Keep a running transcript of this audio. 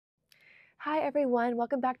Hi everyone,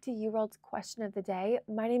 welcome back to UWorld's question of the day.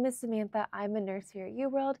 My name is Samantha, I'm a nurse here at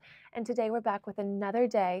UWorld, and today we're back with another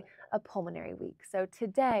day of Pulmonary Week. So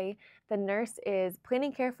today, the nurse is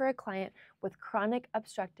planning care for a client with chronic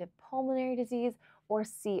obstructive pulmonary disease or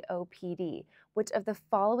COPD. Which of the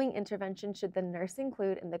following interventions should the nurse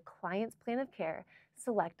include in the client's plan of care?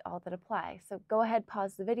 Select all that apply. So go ahead,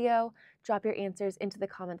 pause the video, drop your answers into the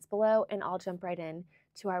comments below, and I'll jump right in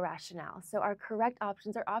to our rationale. So our correct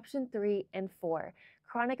options are option 3 and 4.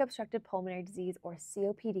 Chronic obstructive pulmonary disease, or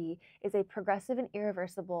COPD, is a progressive and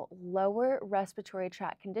irreversible lower respiratory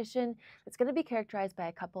tract condition that's going to be characterized by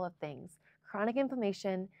a couple of things: chronic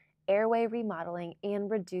inflammation, airway remodeling,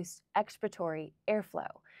 and reduced expiratory airflow.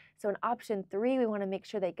 So in option 3, we want to make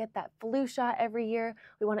sure they get that flu shot every year.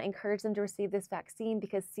 We want to encourage them to receive this vaccine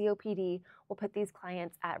because COPD will put these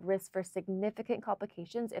clients at risk for significant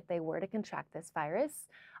complications if they were to contract this virus.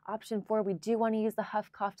 Option 4, we do want to use the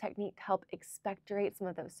huff cough technique to help expectorate some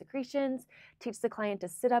of those secretions, teach the client to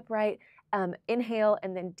sit upright, inhale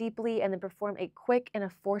and then deeply, and then perform a quick and a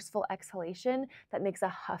forceful exhalation that makes a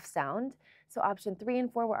huff sound. So option 3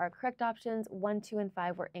 and 4 were our correct options. 1, 2, and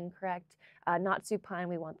 5 were incorrect. Not supine,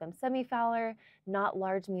 we want them semi-fowler. Not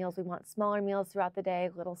large meals, we want smaller meals throughout the day,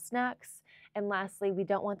 little snacks. And lastly, we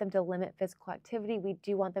don't want them to limit physical activity. We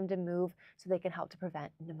do want them to move so they can help to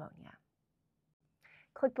prevent pneumonia.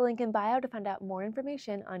 Click the link in bio to find out more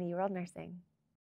information on UWorld Nursing.